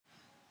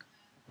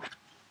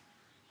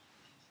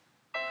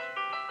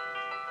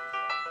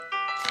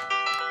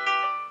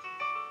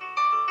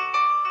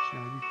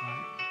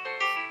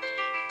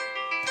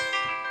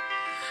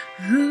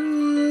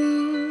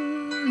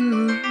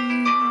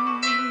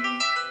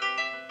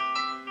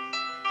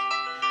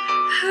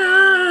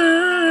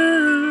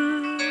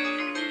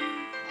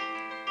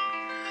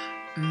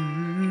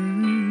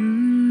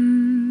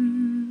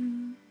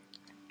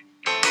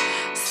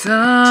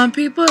Some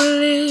people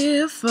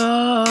live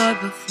for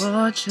the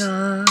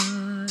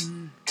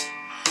fortune.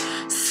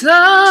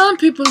 Some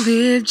people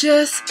live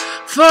just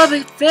for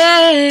the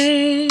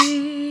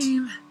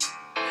fame.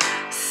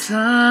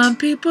 Some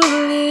people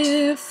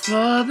live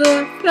for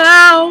the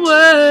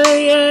power,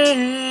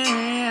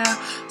 yeah.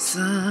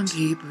 Some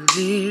people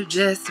live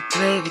just to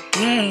play the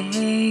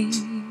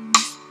game.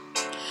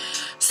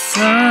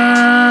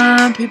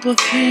 Some people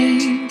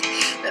think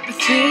that the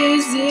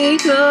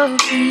physical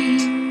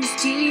things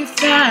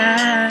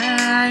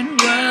define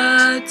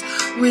what's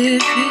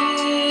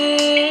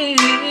within.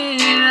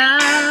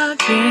 I've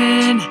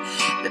been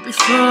there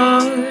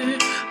before,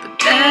 but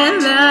that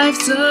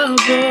life's a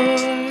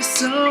bore,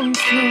 so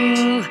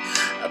full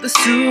of the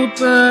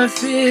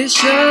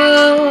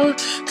superficial.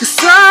 'Cause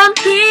some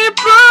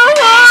people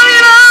want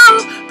it all,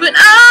 but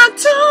I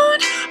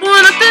don't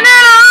want nothing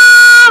at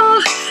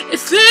all.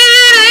 If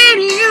it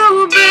ain't you,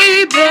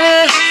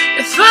 baby,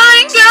 if I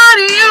ain't got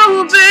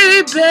you,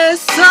 baby.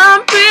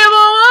 Some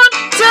people want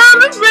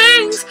diamond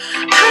rings,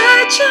 I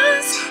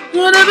just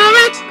want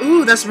everything.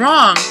 Ooh, that's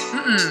wrong. I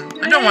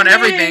don't want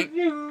everything.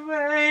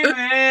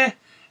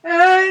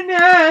 I'm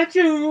not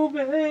you,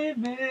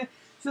 baby.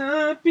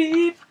 Some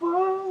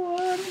people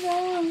want it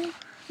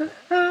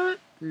all.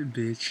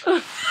 Bitch.